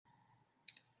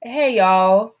Hey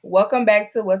y'all, welcome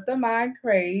back to What the Mind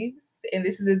Craves. And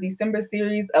this is the December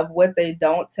series of What They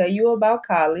Don't Tell You About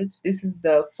College. This is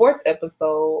the fourth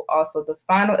episode, also the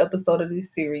final episode of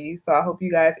this series. So I hope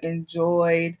you guys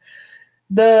enjoyed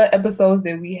the episodes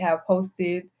that we have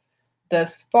posted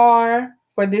thus far.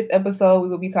 For this episode, we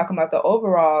will be talking about the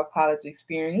overall college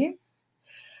experience.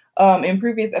 In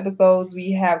previous episodes,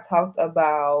 we have talked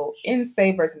about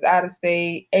in-state versus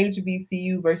out-of-state,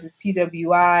 HBCU versus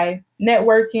PWI,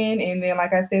 networking, and then,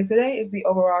 like I said, today is the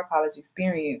overall college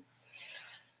experience.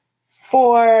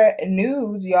 For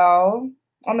news, y'all,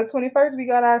 on the 21st, we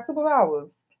got our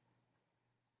superpowers.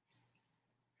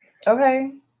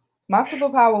 Okay? My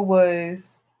superpower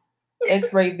was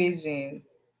X-ray vision.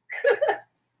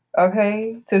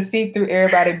 Okay? To see through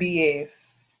everybody BS.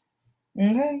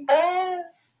 Okay?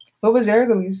 What was yours,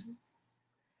 Aylesha?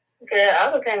 Yeah,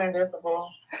 I became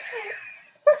invisible.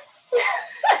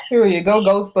 Here you go,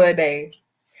 ghost for a day.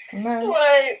 Okay.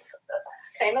 What?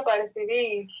 Can't nobody see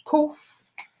me. Poof.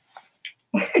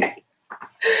 But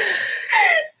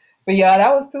y'all,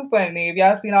 that was too funny. If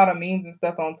y'all seen all the memes and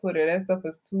stuff on Twitter, that stuff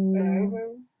was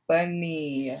too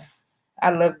funny.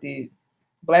 I loved it.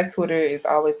 Black Twitter is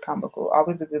always comical.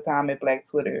 Always a good time at Black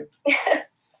Twitter.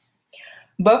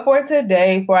 But for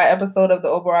today, for our episode of the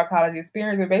overall college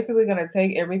experience, we're basically going to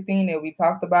take everything that we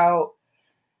talked about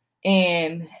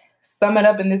and sum it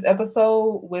up in this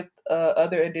episode with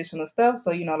other additional stuff. So,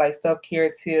 like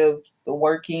self-care tips,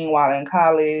 working while in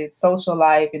college, social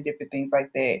life, and different things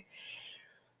like that.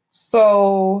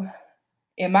 So,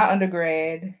 in my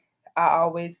undergrad, I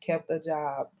always kept a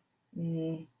job.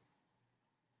 I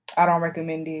don't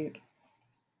recommend it.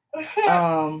 I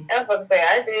was about to say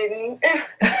I didn't.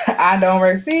 I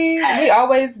don't see. We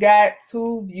always got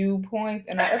two viewpoints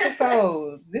in our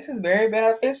episodes. This is very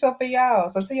beneficial for y'all.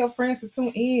 So tell your friends to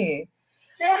tune in.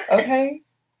 Okay?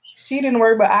 She didn't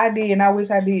work, but I did, and I wish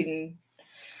I didn't.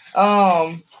 But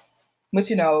I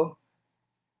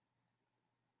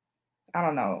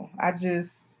don't know.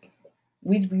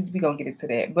 We gonna get into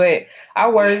that. But I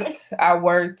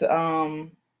worked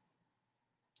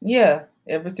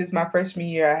ever since my freshman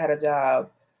year I had a job.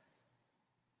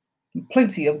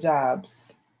 Plenty of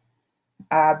jobs.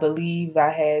 I believe I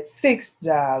had 6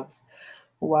 jobs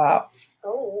while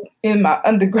in my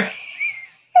undergrad.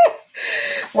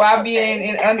 While being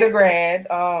in undergrad,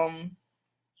 I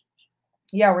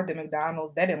worked at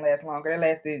McDonald's. That didn't last longer. That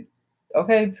lasted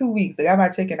 2 weeks. I got my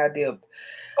check and I dipped.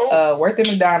 Worked at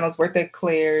McDonald's, worked at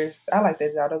Claire's. I like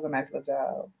that job. That was a nice little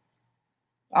job.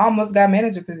 I almost got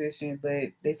manager position,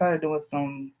 but they started doing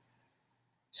some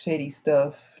shady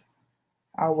stuff.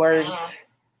 I worked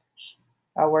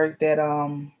at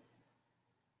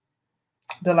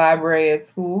the library at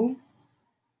school.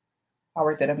 I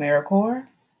worked at AmeriCorps.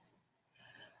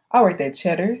 I worked at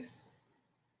Cheddar's.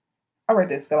 I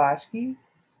worked at Skolashki's.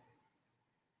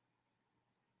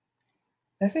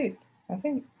 That's it, I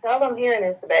think. So all I'm hearing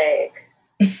is the bag.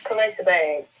 Collect the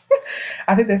bag.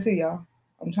 I think that's it, y'all.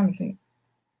 I'm trying to think.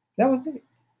 That was it.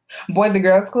 Boys and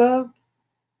Girls Club.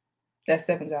 That's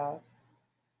 7 jobs.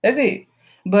 That's it.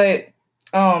 But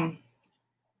I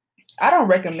don't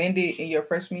recommend it in your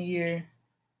freshman year.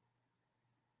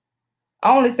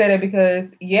 I only say that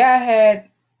because I had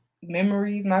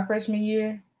memories my freshman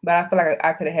year, but I feel like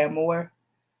I could have had more.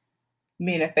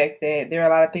 Meaning the fact that there are a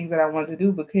lot of things that I wanted to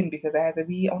do but couldn't because I had to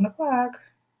be on the clock.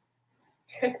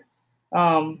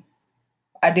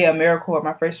 I did AmeriCorps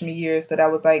my freshman year, so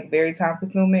that was like very time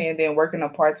consuming, and then working a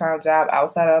part-time job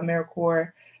outside of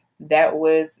AmeriCorps, that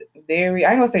was very,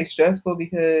 I ain't gonna say stressful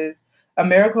because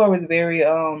AmeriCorps was very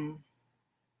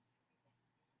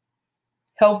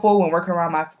helpful when working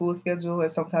around my school schedule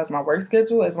and sometimes my work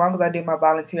schedule. As long as I did my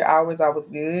volunteer hours, I was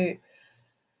good.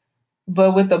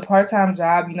 But with the part-time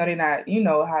job, they're not,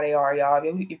 how they are, y'all.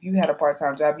 If you had a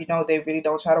part-time job, they really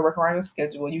don't try to work around your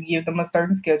schedule. You give them a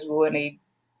certain schedule and they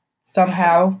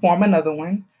somehow form another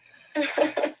one.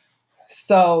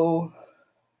 So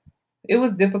it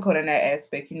was difficult in that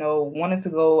aspect, wanting to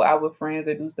go out with friends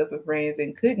or do stuff with friends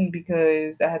and couldn't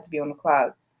because I had to be on the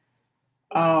clock.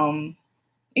 I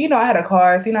had a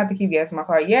car, so you don't have to keep gas in my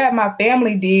car. Yeah, my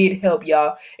family did help,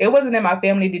 y'all. It wasn't that my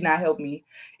family did not help me.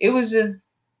 It was just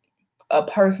a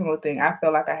personal thing. I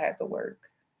felt like I had to work.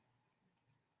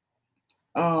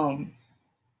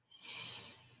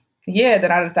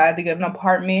 Then I decided to get an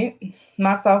apartment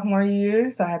my sophomore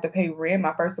year, so I had to pay rent.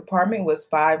 My first apartment was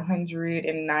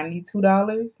 $592,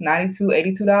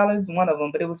 $82, one of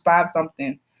them, but it was 5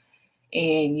 something.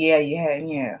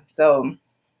 And so,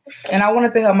 and I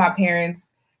wanted to help my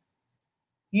parents.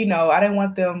 I didn't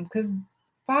want them, because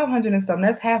 500 and something,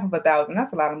 that's half of $1,000.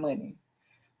 That's a lot of money.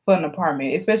 for an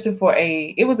apartment,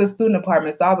 especially it was a student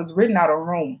apartment, so I was renting out a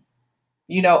room,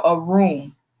 a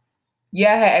room.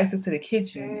 Yeah, I had access to the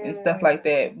kitchen and stuff like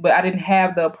that, but I didn't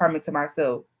have the apartment to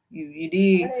myself. You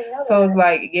did. So it's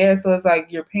like,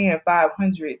 you're paying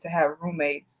 $500 to have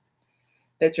roommates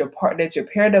that you're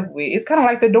paired up with. It's kind of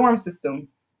like the dorm system.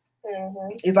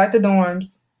 Mm-hmm. It's like the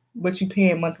dorms, but you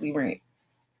paying monthly rent.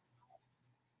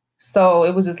 So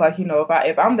it was just like,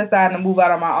 if I'm deciding to move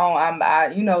out on my own,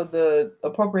 the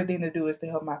appropriate thing to do is to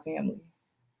help my family.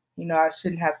 I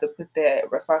shouldn't have to put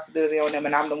that responsibility on them,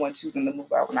 and I'm the one choosing to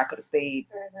move out when I could have stayed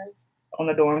on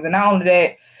the dorms. And not only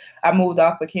that, I moved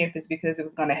off of campus because it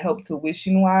was going to help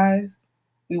tuition-wise.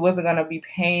 We wasn't going to be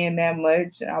paying that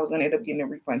much, and I was going to end up getting a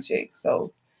refund check.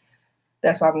 So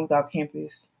that's why I moved off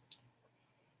campus.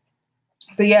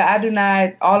 So yeah, I do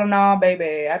not, all in all,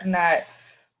 baby, I do not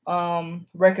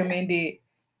recommend it.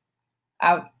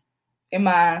 In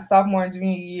my sophomore and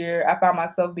junior year, I found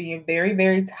myself being very,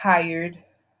 very tired,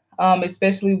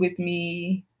 especially with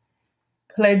me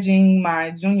pledging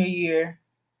my junior year.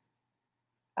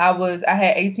 I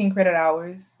had 18 credit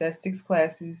hours. That's 6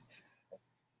 classes,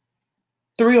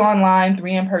 3 online,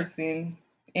 3 in person,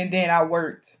 and then I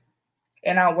worked.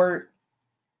 And I worked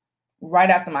right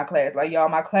after my class. Like, y'all,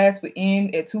 my class would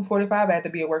end at 2:45. I had to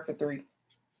be at work for 3.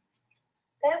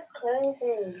 That's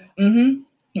crazy. Mm-hmm.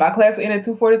 My class would end at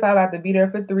 2:45. I had to be there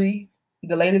for 3.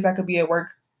 The latest I could be at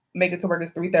work, make it to work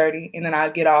is 3:30, and then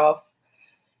I'd get off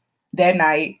that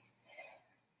night.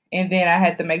 And then I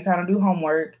had to make time to do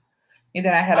homework. And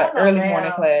then I had an early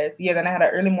morning class. Yeah, then I had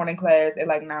an early morning class at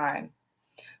like 9.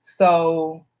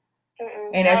 So,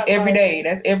 and that's every day.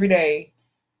 That's every day.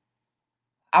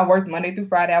 I worked Monday through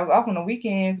Friday. I was off on the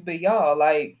weekends, but y'all,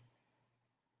 like,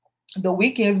 the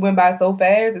weekends went by so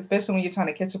fast, especially when you're trying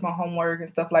to catch up on homework and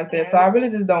stuff like that. So I really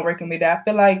just don't recommend it. I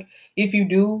feel like if you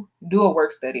do a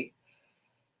work study.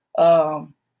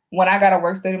 When I got a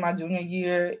work study my junior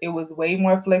year, it was way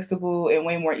more flexible and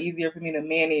way more easier for me to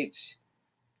manage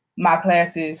my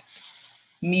classes,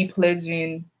 me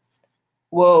pledging.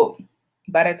 Well,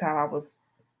 by that time I was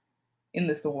in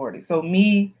the sorority. So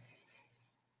me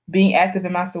being active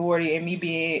in my sorority and me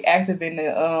being active in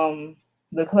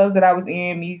the clubs that I was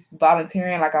in, me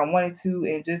volunteering like I wanted to,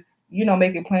 and just,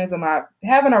 making plans on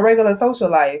having a regular social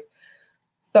life.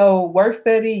 So work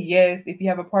study, yes. If you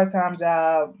have a part-time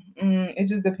job, it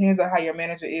just depends on how your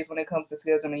manager is when it comes to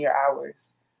scheduling your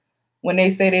hours. When they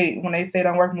say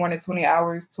don't work more than 20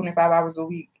 hours, 25 hours a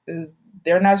week,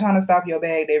 they're not trying to stop your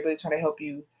bag. They're really trying to help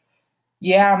you.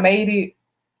 Yeah, I made it,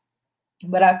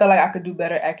 but I felt like I could do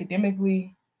better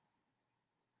academically.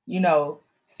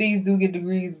 C's do get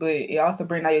degrees, but it also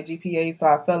brings out your GPA. So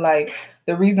I felt like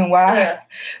the reason why,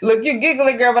 look, you're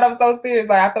giggling, girl, but I'm so serious.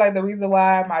 Like, I feel like the reason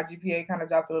why my GPA kind of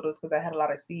dropped a little is because I had a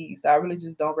lot of C's. So I really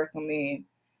just don't recommend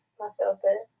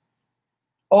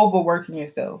overworking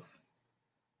yourself.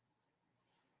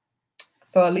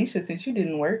 So Aylesha, since you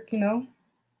didn't work,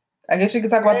 I guess you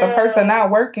could talk about the person not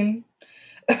working.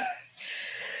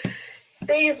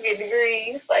 C's get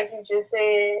degrees, like you just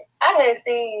said. I had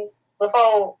C's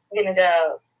before getting a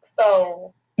job.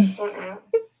 So, I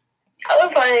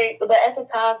was like, but at the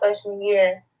time, freshman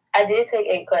year, I did take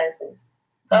 8 classes.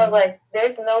 So I was like,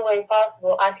 there's no way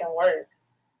possible I can work.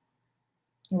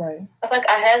 Right. I was like,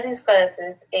 I have these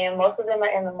classes, and most of them are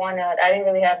in the morning. Like, I didn't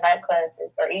really have night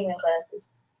classes or evening classes.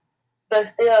 But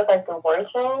still, it's like the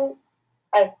workload.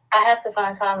 Like, I have to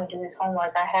find time to do this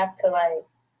homework. I have to, like,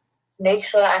 make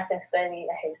sure I can study.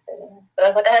 I hate studying. But I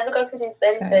was like, I have to go to these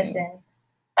study sessions.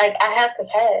 Like, I have to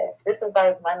pass. This is,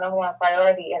 like, my number one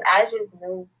priority. And I just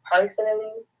knew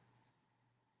personally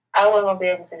I wasn't going to be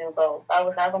able to do both. I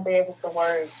was not going to be able to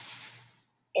work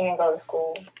and go to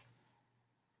school.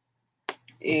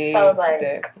 So I was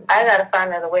like, I got to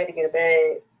find another way to get a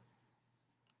bag.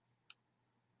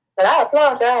 But I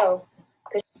applaud y'all.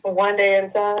 One day at a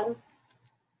time.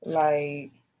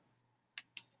 Like,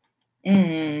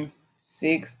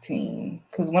 16.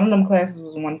 Because one of them classes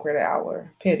was 1 credit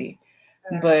hour. Pity.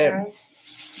 But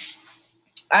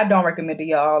I don't recommend it,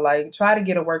 y'all. Like, try to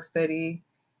get a work study.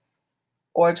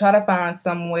 Or try to find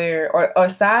somewhere, or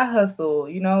side hustle,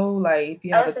 like if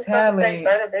you have a talent.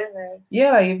 Start a business.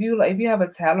 Yeah, like if you have a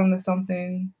talent or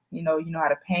something, you know how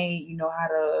to paint, you know how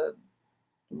to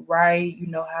write, you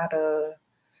know how to.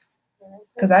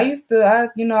 Because I used to, I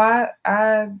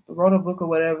wrote a book or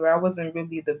whatever. I wasn't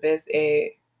really the best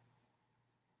at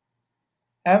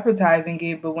advertising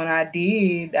it, but when I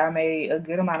did, I made a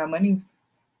good amount of money,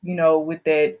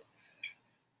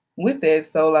 with that.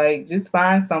 So, like, just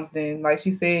find something. Like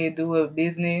she said, do a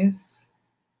business,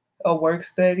 a work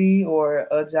study, or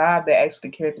a job that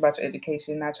actually cares about your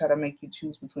education, not try to make you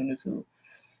choose between the two.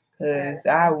 Because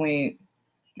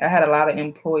I had a lot of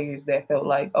employers that felt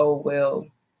like, oh, well,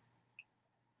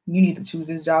 you need to choose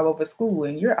this job over school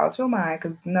and you're out your mind.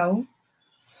 Because no,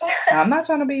 I'm not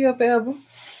trying to be here forever.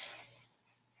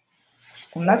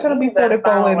 I'm not trying to be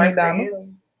 44 at McDonald's.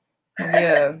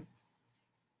 Yeah,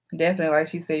 definitely. Like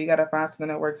she said, you got to find something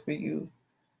that works for you.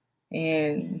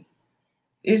 And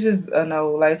it's just a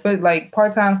no. Like, especially like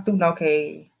part-time student,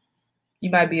 okay, you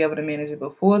might be able to manage it,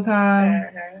 but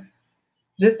full-time,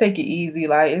 just take it easy.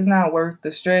 Like, it's not worth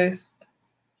the stress.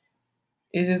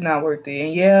 It's just not worth it.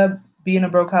 And yeah, being a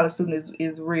broke college student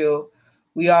is real.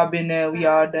 We all been there, we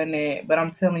all done that. But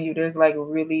I'm telling you, there's like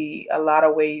really a lot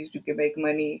of ways you can make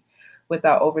money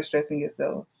without overstressing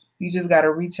yourself. You just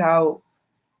gotta reach out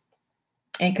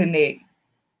and connect.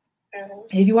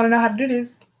 If you want to know how to do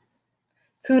this,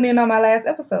 tune in on my last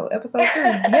episode 3,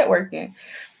 networking.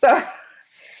 So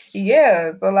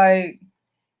yeah, so like,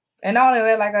 and not only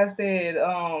that, like I said,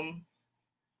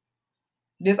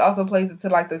 this also plays into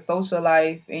like the social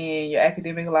life and your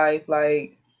academic life.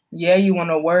 Like, yeah, you want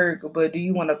to work, but do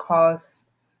you want to cost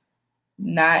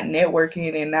not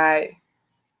networking and not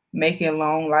making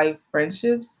long life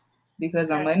friendships because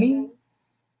of money?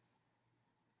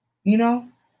 You know,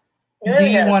 do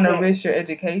you want to risk your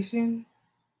education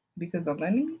because of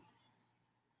money?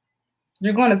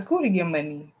 You're going to school to get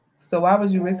money, so why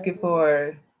would you risk it for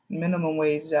a minimum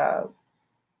wage job?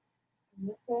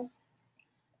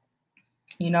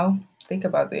 You know, think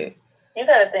about that. You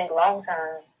gotta think long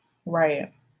term.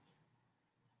 Right.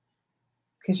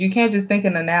 Because you can't just think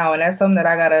in the now. And that's something that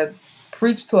I got to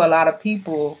preach to a lot of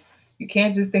people. You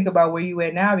can't just think about where you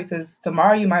at now, because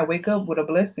tomorrow you might wake up with a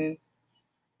blessing.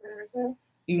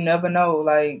 You never know.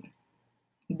 Like,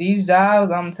 these jobs,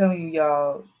 I'm telling you,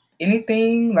 y'all,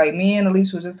 anything, like me and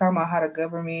Aylesha was just talking about how the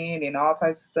government and all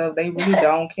types of stuff, they really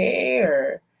don't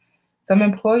care. Some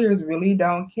employers really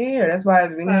don't care. That's why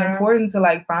it's really important to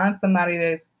like find somebody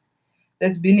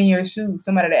that's been in your shoes,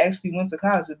 somebody that actually went to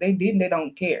college. If they didn't, they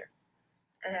don't care.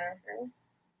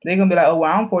 They're gonna be like, oh,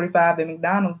 well, I'm 45 at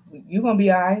McDonald's. You're gonna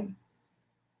be all right.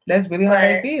 That's really how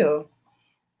they feel.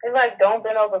 It's like, don't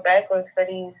bend over backwards for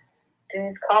these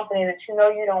companies that you know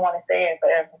you don't want to stay in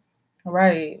forever.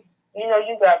 Right. You know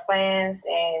you got plans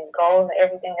and goals and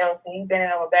everything else, and you bending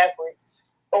over backwards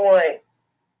for what?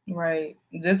 Right.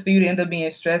 Just for you to end up being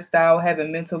stressed out,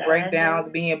 having mental breakdowns,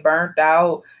 being burnt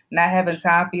out, not having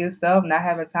time for yourself, not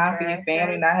having time for your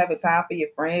family, not having time for your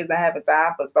friends, not having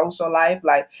time for social life.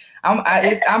 Like,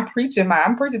 I'm preaching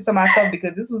to myself,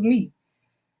 because this was me.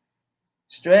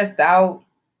 Stressed out.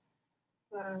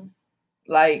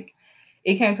 Like,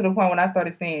 it came to the point when I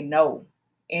started saying no.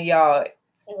 And y'all,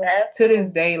 to this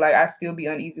day, like, I still be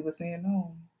uneasy with saying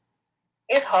no.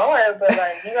 It's hard, but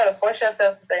like, you gotta force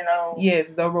yourself to say no.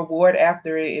 Yes, the reward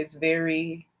after it is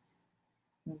very,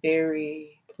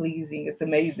 very pleasing. It's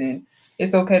amazing.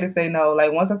 It's okay to say no.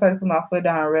 Like, once I started putting my foot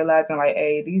down and realizing, like,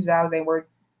 hey, these jobs ain't work.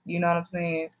 You know what I'm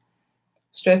saying?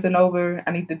 Stressing over.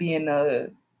 I need to be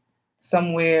in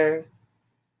somewhere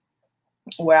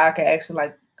where I can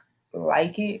actually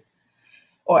like it,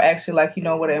 or actually like, you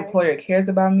know, where the employer cares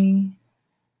about me.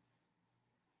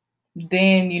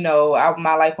 Then, you know,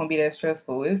 my life won't be that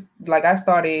stressful. It's like I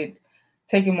started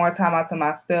taking more time out to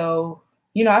myself.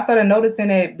 You know, I started noticing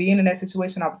that being in that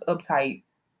situation, I was uptight,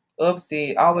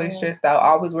 upset, always stressed out,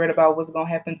 always worried about what's going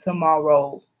to happen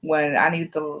tomorrow, when I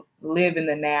need to live in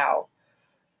the now.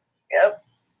 Yep.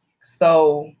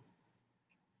 So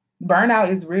burnout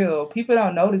is real. People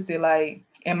don't notice it. Like,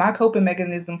 and my coping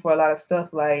mechanism for a lot of stuff,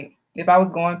 like if I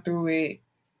was going through it,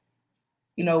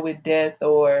 you know, with death,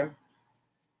 or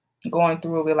going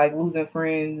through it with like losing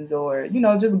friends, or, you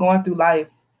know, just going through life,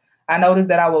 I noticed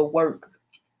that I would work.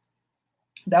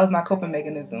 That was my coping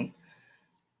mechanism.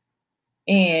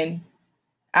 And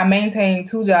I maintained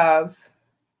 2 jobs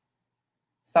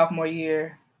sophomore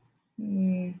year,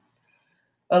 a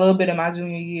little bit in my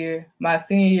junior year. My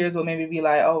senior years will maybe be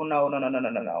like, oh, no.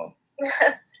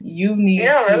 You need to... You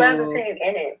don't realize it until you're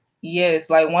in it. Yes,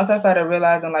 like once I started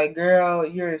realizing, like, girl,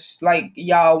 you're like,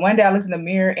 y'all, one day I looked in the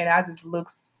mirror and I just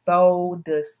looked so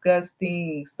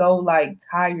disgusting, so like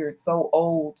tired, so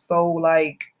old, so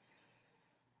like,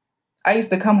 I used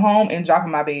to come home and drop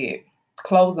in my bed,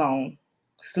 clothes on,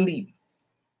 sleep,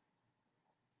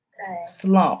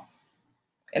 slump.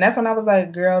 And that's when I was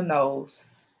like, girl, no.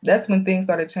 That's when things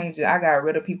started changing. I got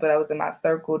rid of people that was in my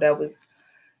circle that was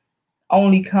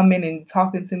only coming and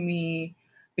talking to me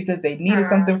because they needed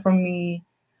something from me.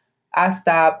 I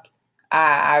stopped.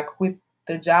 I quit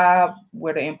the job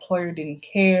where the employer didn't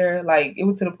care. Like, it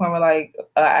was to the point where, like,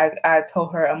 I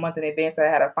told her a month in advance that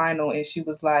I had a final, and she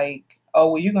was like,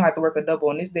 oh, well, you're going to have to work a double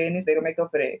on this day and this day to make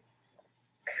up for that.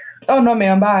 Oh no,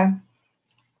 ma'am. Bye.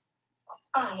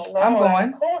 Oh Lord. I'm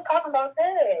going. Who was talking about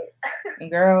that?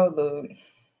 Girl,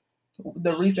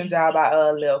 the recent job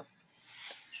I left.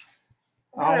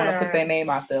 I don't want to put their name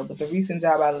out there, but the recent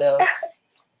job I left,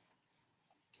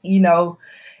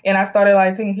 and I started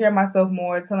like taking care of myself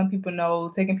more, telling people no,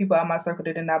 taking people out of my circle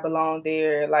that did not belong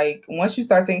there. Like once you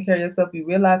start taking care of yourself, you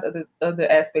realize other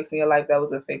aspects in your life that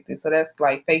was affected. So that's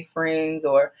like fake friends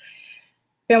or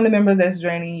family members that's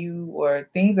draining you or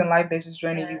things in life that's just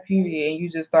draining you, period. And you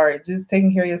just start just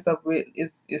taking care of yourself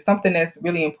is something that's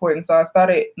really important. So I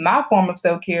started, my form of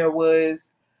self-care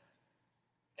was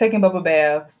taking bubble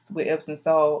baths with Epsom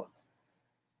salt,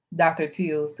 Dr.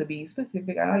 Teal's to be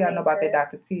specific. I know y'all know about that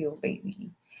Dr. Teal's, baby.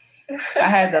 I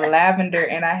had the lavender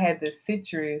and I had the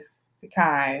citrus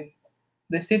kind.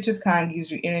 The citrus kind gives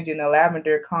you energy and the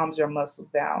lavender calms your muscles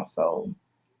down. So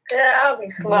yeah, I'll be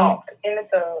slumped in the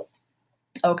tub.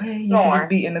 Okay, you should just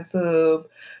be in the tub,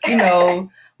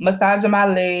 massaging my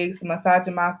legs,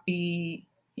 massaging my feet,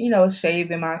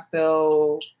 shaving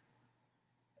myself,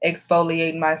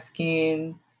 exfoliating my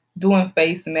skin, doing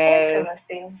face masks.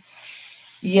 Intimacy.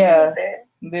 Yeah,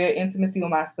 very intimacy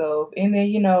with myself. And then,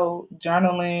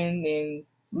 journaling and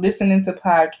listening to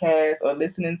podcasts or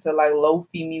listening to like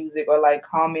lo-fi music or like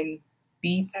calming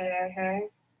beats. Mm-hmm.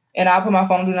 And I'll put my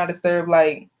phone on Do Not Disturb.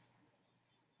 Like,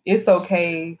 it's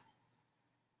okay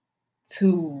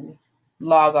to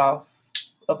log off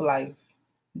of life,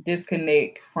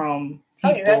 disconnect from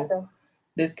people,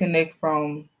 disconnect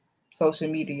from social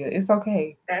media. It's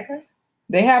okay. Mm-hmm.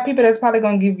 They have people that's probably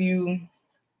going to give you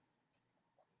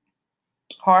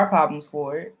hard problems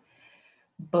for it,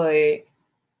 but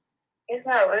it's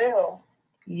not real.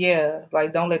 Yeah,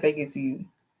 like don't let that get to you.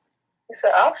 It's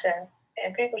an option,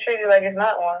 and people treat it like it's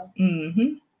not one.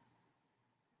 Mm-hmm.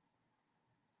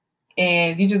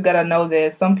 And you just gotta know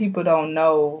that some people don't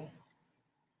know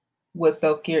what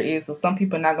self-care is, so some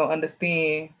people are not gonna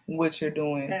understand what you're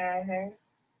doing. Mm-hmm.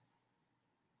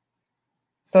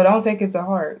 So don't take it to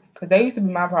heart, because that used to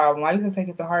be my problem. I used to take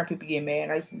it to heart and people get mad.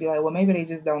 And I used to be like, well, maybe they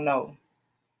just don't know.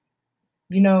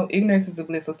 Ignorance is a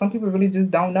bliss. So some people really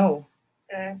just don't know.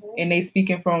 Mm-hmm. And they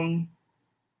speaking from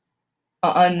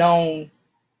an unknown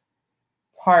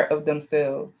part of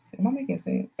themselves. Am I making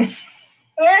sense? We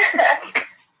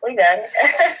got it.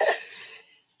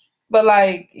 But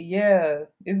like, yeah,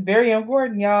 it's very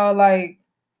important, y'all. Like,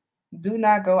 do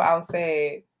not go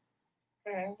outside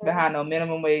behind no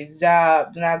minimum wage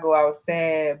job. Do not go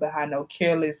outside behind no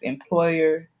careless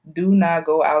employer. Do not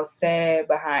go outside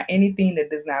behind anything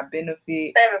that does not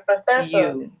benefit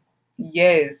you.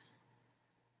 Yes.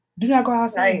 Do not go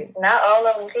outside. Like, not all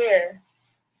of them care.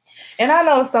 And I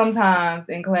know sometimes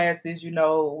in classes,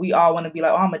 we all want to be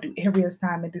like, oh, I'm going to do every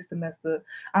assignment this semester.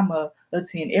 I'm going to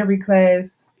attend every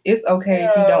class. It's okay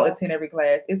if you don't attend every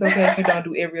class. It's okay if you don't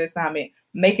do every assignment.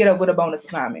 Make it up with a bonus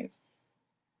assignment.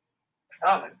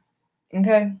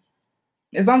 Okay?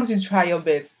 As long as you try your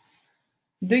best.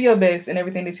 Do your best in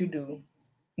everything that you do.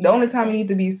 The only time you need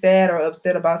to be sad or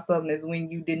upset about something is when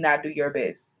you did not do your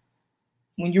best.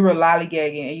 When you were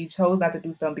lollygagging and you chose not to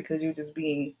do something because you're just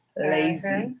being lazy.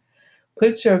 Mm-hmm.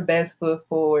 Put your best foot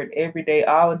forward every day,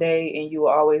 all day, and you will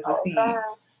always succeed.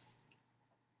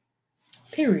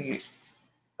 Period.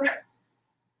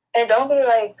 And don't be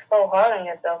like so hard on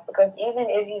yourself, because even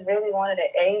if you really wanted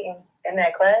an A in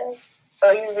that class,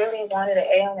 or you really wanted an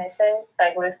A on that test,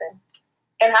 like listen,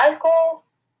 in high school,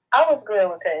 I was good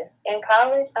with tests. In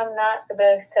college, I'm not the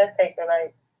best test taker.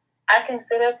 Like, I can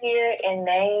sit up here and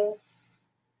name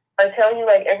or tell you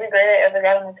like every grade I ever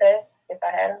got on the test if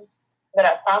I had them. But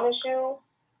I promise you,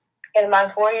 in my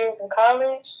 4 years in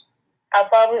college, I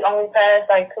probably only passed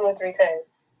like 2 or 3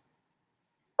 tests.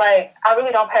 Like, I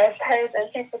really don't pass tests,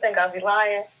 and people think I'll be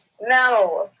lying.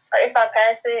 No. If I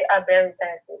pass it, I barely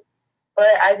pass it.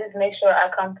 But I just make sure I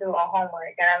come through on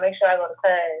homework, and I make sure I go to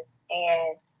class,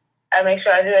 and I make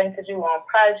sure I do anything to do on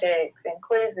projects and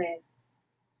quizzes.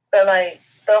 But, like,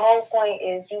 the whole point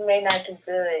is you may not do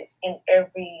good in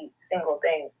every single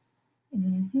thing.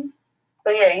 Mm-hmm.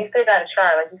 But, yeah, you still got to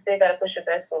try. Like, you still got to push your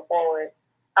best foot forward.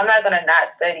 I'm not going to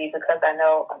not study because I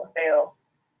know I'm going to fail.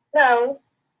 No.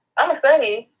 I'm going to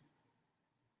study.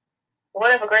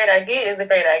 Whatever grade I get is the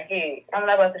grade I get. I'm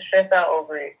not about to stress out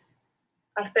over it.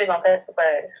 I'm still going to pass the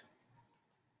class.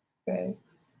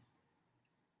 Thanks.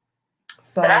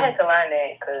 So, but I had to learn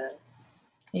that because...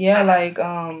 Yeah, like,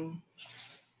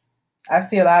 I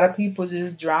see a lot of people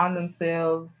just drown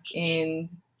themselves in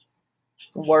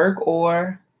work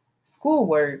or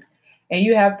schoolwork. And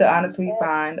you have to honestly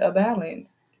find a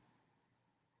balance.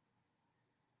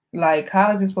 Like,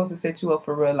 college is supposed to set you up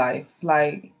for real life.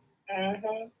 Like,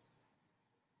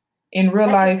 in real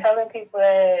life, telling people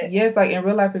that. Yes, like in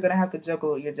real life, you're gonna have to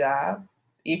juggle your job.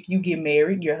 If you get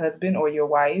married, your husband or your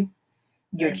wife,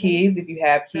 your kids, if you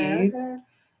have kids,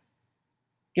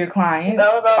 your clients,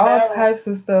 all types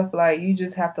of stuff. Like you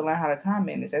just have to learn how to time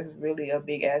manage. That's really a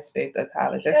big aspect of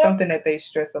college. That's something that they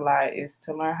stress a lot, is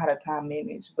to learn how to time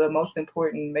manage. But most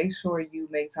important, make sure you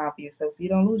make time for yourself so you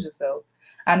don't lose yourself.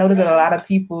 I notice that a lot of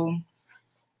people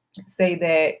say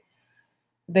that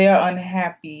they are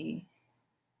unhappy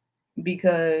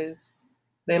because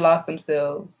they lost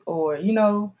themselves, or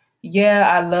yeah,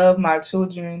 I love my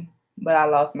children, but I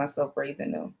lost myself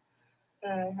raising them.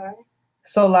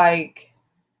 So like,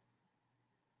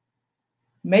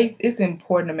 it's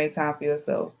important to make time for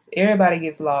yourself. Everybody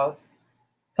gets lost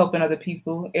helping other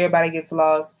people. Everybody gets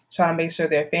lost trying to make sure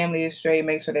their family is straight,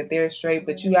 make sure that they're straight,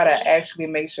 but you gotta actually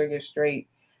make sure you're straight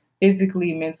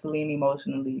physically, mentally, and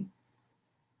emotionally.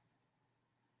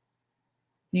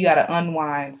 You gotta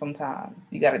unwind sometimes.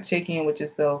 You gotta check in with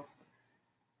yourself,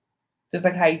 just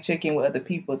like how you check in with other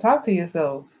people. Talk to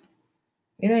yourself.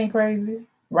 It ain't crazy.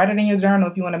 Write it in your journal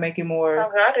if you want to make it more. Oh,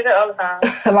 girl, I do that all the time.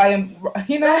 Like,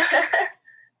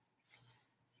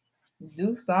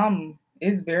 do something.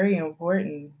 It's very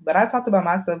important. But I talked about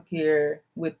my self-care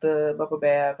with the bubble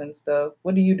bath and stuff.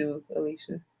 What do you do,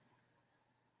 Aylesha?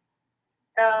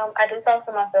 I do talk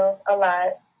to myself a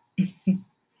lot.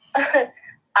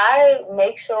 I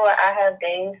make sure I have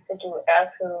days to do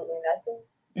absolutely nothing.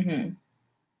 Mm-hmm.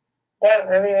 That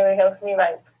really, really helps me.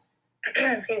 Like,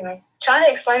 excuse me, trying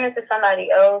to explain it to somebody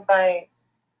else. Like,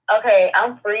 okay,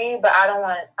 I'm free, but I don't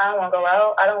want to go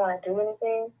out. I don't want to do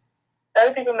anything.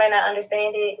 Other people may not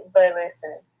understand it, but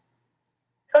listen,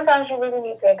 sometimes you really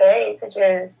need that day to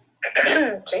just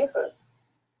Jesus,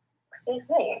 excuse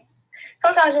me.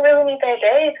 Sometimes you really need that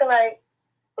day to like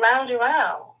lounge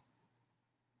around.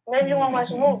 Maybe you want to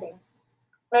watch a movie.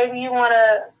 Maybe you want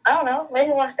to, I don't know, maybe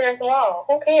you want to stare at the wall.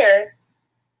 Who cares?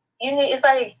 It's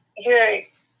like you're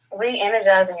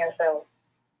re-energizing yourself,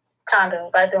 kind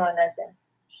of, by doing nothing.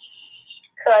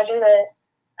 So I do that.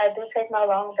 I do take my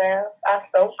long baths. I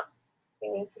soak.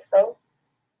 You need to soak.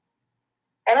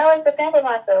 And I like to pamper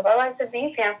myself. I like to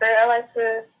be pampered. I like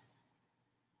to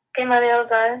get my nails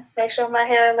done, make sure my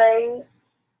hair laid.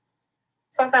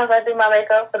 Sometimes I do my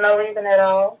makeup for no reason at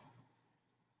all.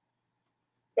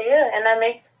 But yeah, and I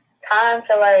make time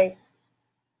to like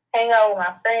hang out with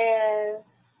my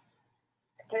friends,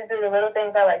 to just do the little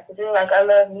things I like to do. Like I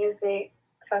love music.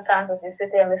 Sometimes I just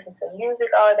sit there and listen to music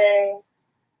all day.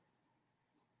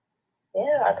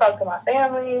 Yeah, I talk to my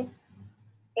family.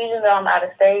 Even though I'm out of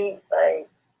state, like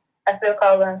I still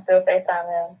call them, still FaceTime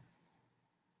them.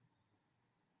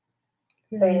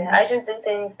 But yeah, I just do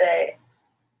things that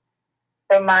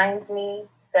reminds me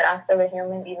that I'm still a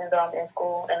human, even though I'm in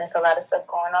school and there's a lot of stuff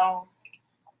going on.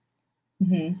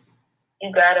 Mm-hmm.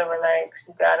 You gotta relax.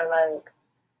 You gotta like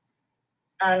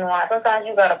unwind. Sometimes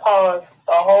you gotta pause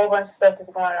a whole bunch of stuff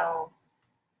that's going on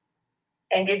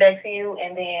and get back to you,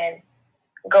 and then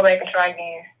go back and try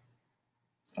again.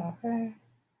 Okay.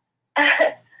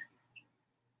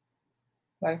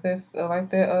 Like that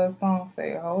song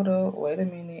say, hold up, wait a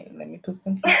minute, let me put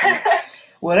some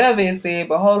whatever it said,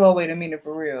 but hold on, wait a minute,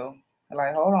 for real.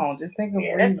 Like, hold on, just take a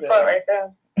breather. That's the part right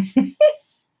there.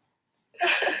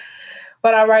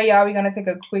 But all right, y'all, we're gonna take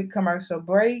a quick commercial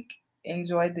break.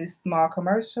 Enjoy this small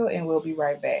commercial, and we'll be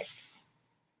right back.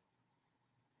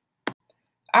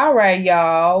 All right,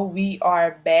 y'all, we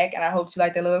are back, and I hope you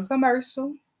like that little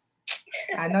commercial.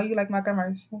 I know you like my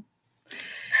commercial.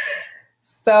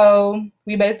 So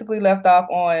we basically left off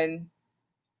on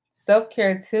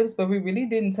self-care tips, but we really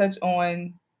didn't touch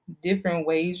on different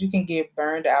ways you can get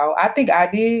burned out. I think I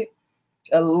did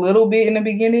a little bit in the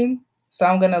beginning, so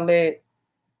I'm gonna let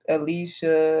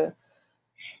Aylesha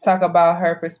talk about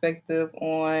her perspective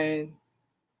on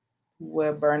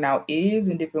what burnout is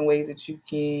and different ways that you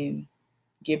can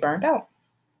get burned out.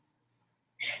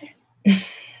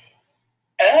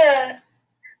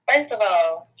 First of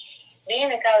all,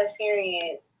 being in college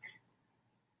period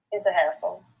is a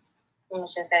hassle. Let me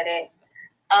just say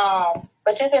that.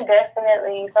 But you can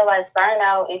definitely, so like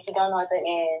burnout, if you don't know what that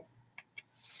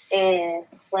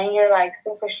is when you're like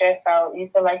super stressed out. You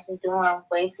feel like you're doing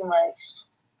way too much.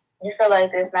 You feel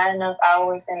like there's not enough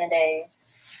hours in a day.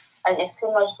 Like it's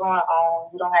too much going on.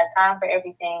 You don't have time for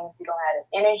everything. You don't have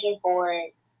the energy for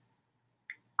it.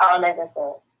 All that good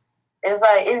stuff. It's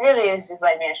like, it really is just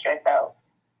like being stressed out.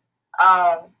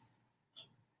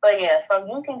 But yeah, so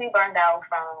you can be burned out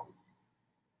from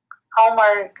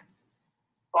homework,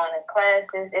 going to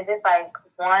classes. If it's like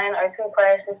 1 or 2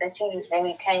 classes that you just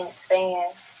really can't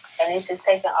stand and it's just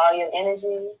taking all your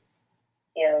energy,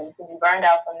 You can be burned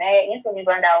out from that. You can be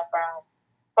burned out from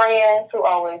friends who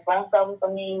always want something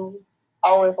from you,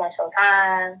 always want your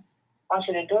time, want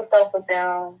you to do stuff with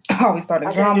them. Always starting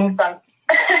drama.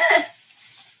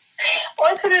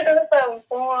 Want you to do something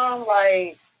for them.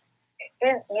 Like,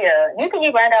 you can be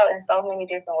burned out in so many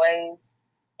different ways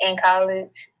in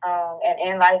college and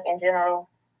in life in general.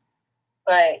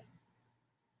 But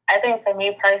I think for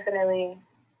me personally,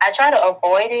 I try to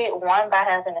avoid it, one, by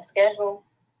having a schedule,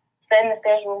 setting a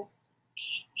schedule,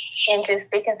 and just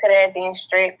sticking to that, being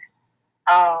strict.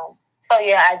 So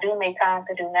yeah, I do make time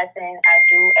to do nothing. I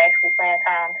do actually plan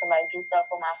time to like do stuff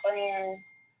with my friends.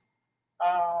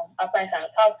 I plan time to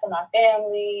talk to my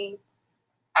family.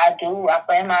 I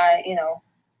plan my,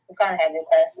 we kind of have your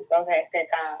classes. Those are at set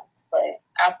times. But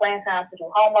I plan time to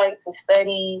do homework, to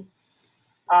study.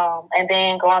 And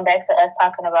then going back to us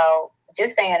talking about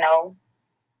just saying no.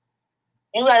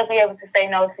 You got to be able to say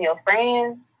no to your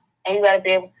friends. And you got to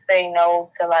be able to say no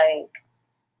to, like,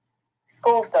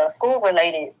 school stuff,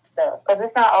 school-related stuff. Because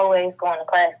it's not always going to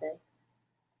classes.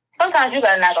 Sometimes you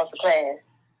got to not go to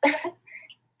class.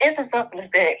 It's as simple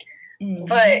as that. Mm-hmm.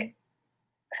 But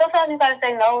sometimes you got to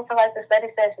say no to, like, the study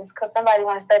sessions because somebody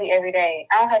want to study every day.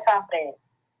 I don't have time for that.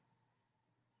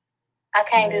 I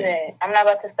can't do that. I'm not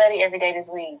about to study every day this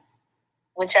week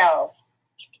with y'all.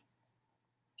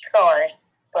 Sorry.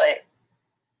 But,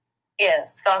 yeah.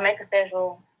 So I make a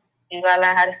schedule. You got to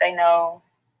learn how to say no.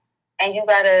 And you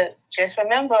got to just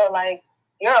remember, like,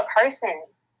 you're a person.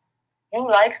 You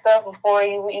like stuff before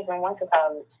you even went to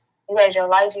college. You had your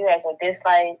likes, you had your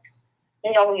dislikes.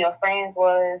 You know who your friends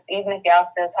was, even if y'all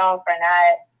still talk or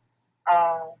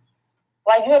not.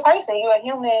 Like, you're a person. You're a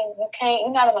human.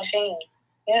 You're not a machine.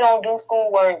 You don't do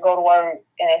schoolwork, go to work,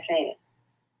 and that's it.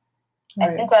 Right.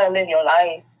 And you got to live your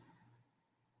life.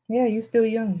 Yeah, you're still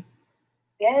young.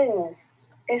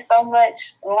 Yes. It's so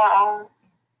much going on.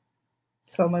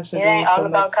 So much to do. It ain't all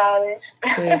about college.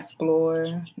 To explore.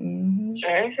 Mm-hmm.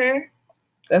 Mm-hmm.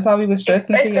 That's why we were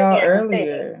stressing to y'all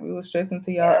earlier. We were stressing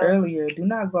to y'all earlier. Do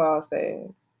not go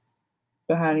outside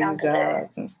behind these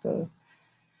jobs and stuff.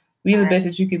 Be the best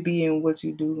that you could be in what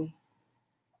you do.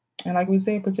 And like we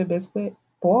said, put your best foot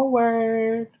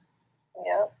forward.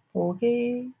 Yep.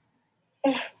 Okay.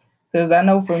 Because I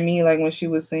know for me, like when she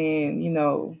was saying,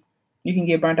 you can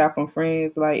get burnt out from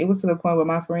friends. Like it was to the point where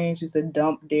my friends used to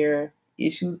dump their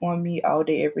issues on me all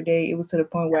day, every day. It was to the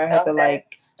point where I had to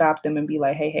like stop them and be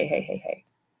like, hey.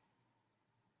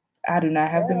 I do not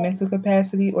have the mental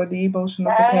capacity or the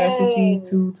emotional capacity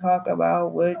to talk about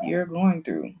what you're going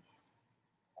through.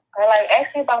 Or like,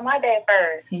 ask me about my day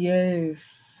first.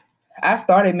 Yes. I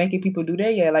started making people do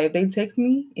that. Yeah, like if they text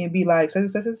me and be like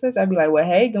such, I'd be like, well,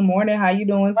 hey, good morning. How you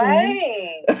doing, Sue?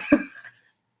 Right.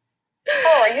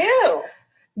 How are you?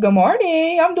 Good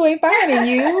morning. I'm doing fine. And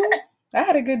you? I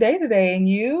had a good day today. And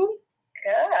you?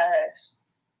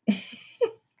 Gosh.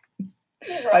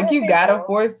 Like you gotta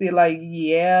force it. Like,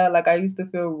 yeah, like I used to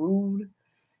feel rude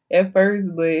at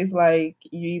first, but it's like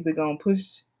you either gonna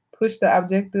push the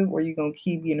objective or you're gonna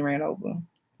keep getting ran over.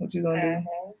 What you gonna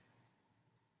do?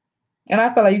 And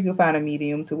I feel like you can find a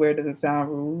medium to where it doesn't sound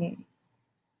rude.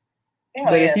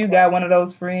 But if you got one of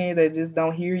those friends that just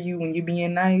don't hear you when you're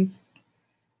being nice,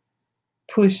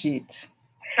 push it.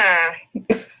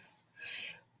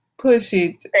 Push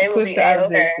it. Push the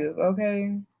objective,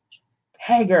 okay?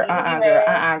 Hey, girl,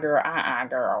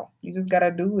 girl. You just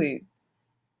gotta do it.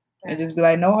 And just be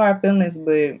like, no hard feelings,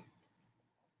 but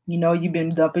you've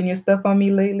been dumping your stuff on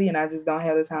me lately, and I just don't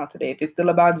have the time today. If it's still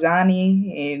about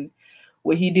Johnny and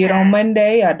what he did on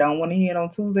Monday, I don't want to hear it on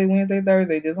Tuesday, Wednesday,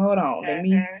 Thursday. Just hold on.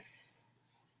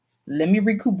 Let me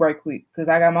recoup right quick because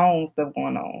I got my own stuff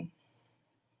going on.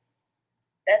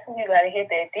 That's when you gotta hit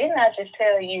that. Didn't I just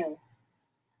tell you?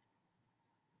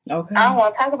 Okay. I don't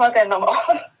want to talk about that no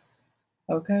more.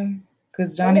 Okay.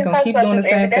 Because Johnny gonna keep doing the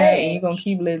same thing, and you're gonna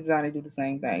keep letting Johnny do the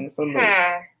same thing. So look,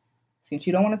 since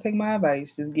you don't want to take my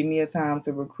advice, just give me a time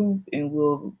to recoup,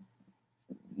 and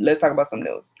let's talk about something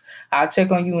else. I'll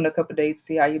check on you in a couple of days to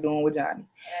see how you're doing with Johnny.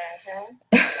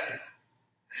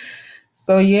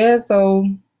 So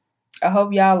I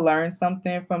hope y'all learned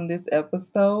something from this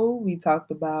episode. We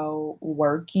talked about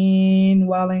working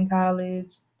while in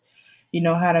college,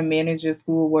 how to manage your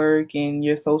schoolwork and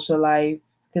your social life.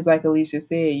 Because like Aylesha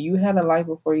said, you had a life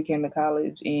before you came to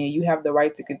college and you have the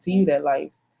right to continue that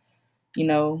life.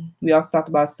 We also talked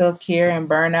about self-care and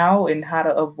burnout and how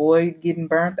to avoid getting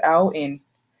burnt out and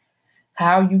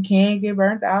how you can get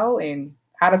burnt out and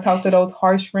how to talk to those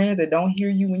harsh friends that don't hear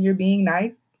you when you're being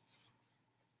nice.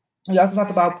 We also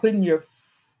talked about putting your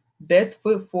best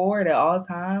foot forward at all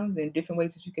times and different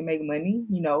ways that you can make money,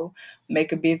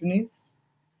 make a business.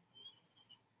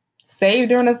 Save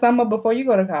during the summer before you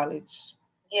go to college.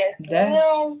 Yes,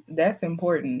 that's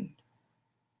important.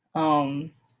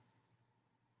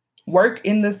 Work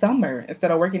in the summer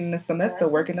instead of working in the semester.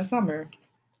 Work in the summer.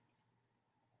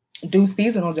 Do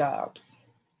seasonal jobs.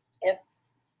 Yep.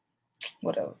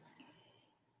 What else?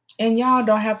 And y'all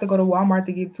don't have to go to Walmart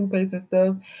to get toothpaste and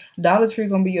stuff. Dollar Tree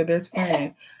gonna be your best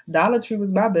friend. Dollar Tree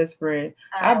was my best friend.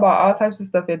 I bought all types of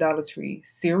stuff at Dollar Tree.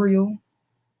 Cereal,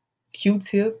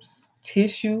 Q-tips,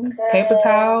 tissue, paper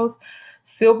towels,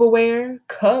 silverware,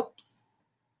 cups.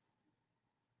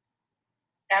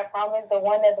 I promise the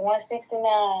one that's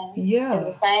 $169 yeah. is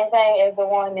the same thing as the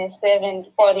one that's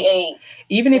 $7.48.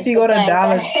 Even if you go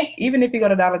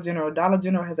to Dollar General, Dollar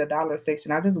General has a dollar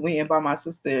section. I just went and bought my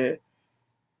sister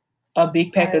a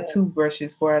big pack of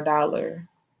toothbrushes for $1.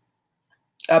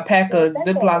 A pack of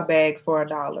Ziploc bags for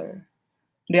 $1.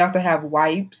 They also have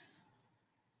wipes,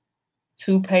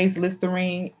 toothpaste,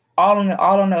 Listerine, all on the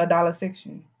 $1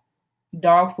 section.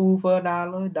 Dog food for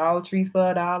 $1, dog treats for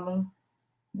 $1,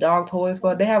 dog toys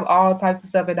for. They have all types of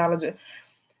stuff at Dollar General.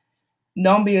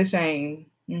 Don't be ashamed,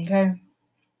 okay?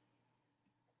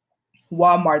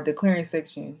 Walmart, the clearance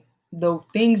section, the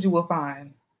things you will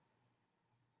find.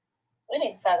 We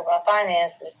need to talk about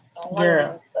finances on one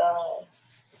of these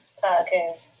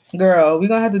podcasts. Girl, we're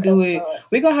gonna have to do it.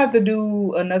 We're gonna have to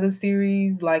do another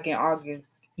series like in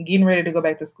August. Getting ready to go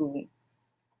back to school.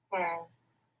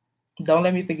 Don't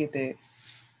let me forget that.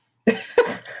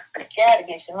 Gotta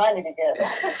get your money together.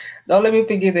 Don't let me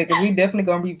forget that, because we definitely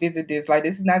gonna revisit this. Like,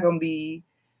 this is not gonna be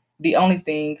the only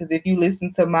thing, because if you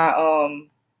listen to my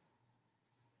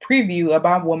preview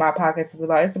about what my podcast is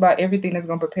about, it's about everything that's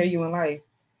gonna prepare you in life.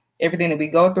 Everything that we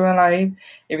go through in life,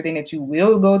 everything that you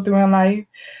will go through in life,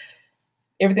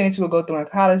 everything that you will go through in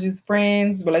colleges,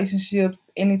 friends,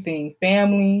 relationships, anything,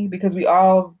 family, because we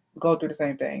all go through the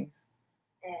same things.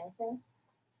 Mm-hmm.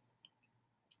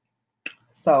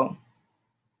 So,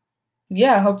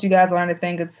 yeah, I hope you guys learned a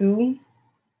thing or two.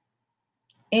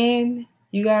 And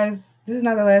you guys, this is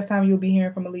not the last time you'll be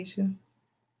hearing from Aylesha.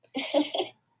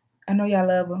 I know y'all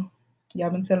love her. Y'all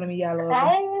been telling me y'all love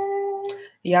her.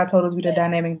 Y'all told us we the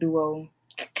dynamic duo.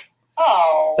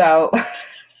 Oh. So.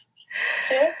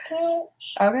 That's cute.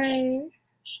 Okay.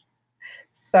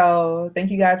 So, thank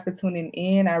you guys for tuning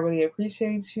in. I really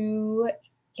appreciate you.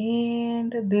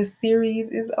 And this series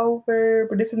is over,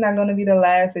 but this is not going to be the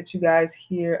last that you guys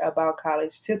hear about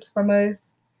college tips from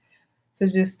us. So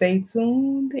just stay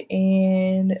tuned.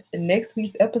 And next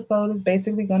week's episode is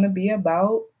basically going to be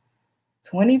about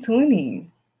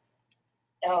 2020.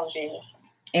 Oh, jeez.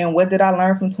 And what did I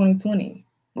learn from 2020?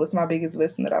 What's my biggest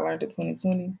lesson that I learned in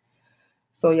 2020?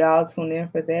 So y'all tune in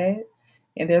for that.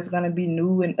 And there's going to be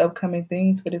new and upcoming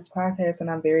things for this podcast.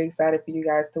 And I'm very excited for you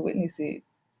guys to witness it.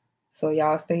 So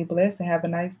y'all stay blessed and have a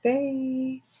nice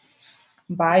day.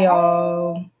 Bye,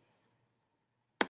 y'all.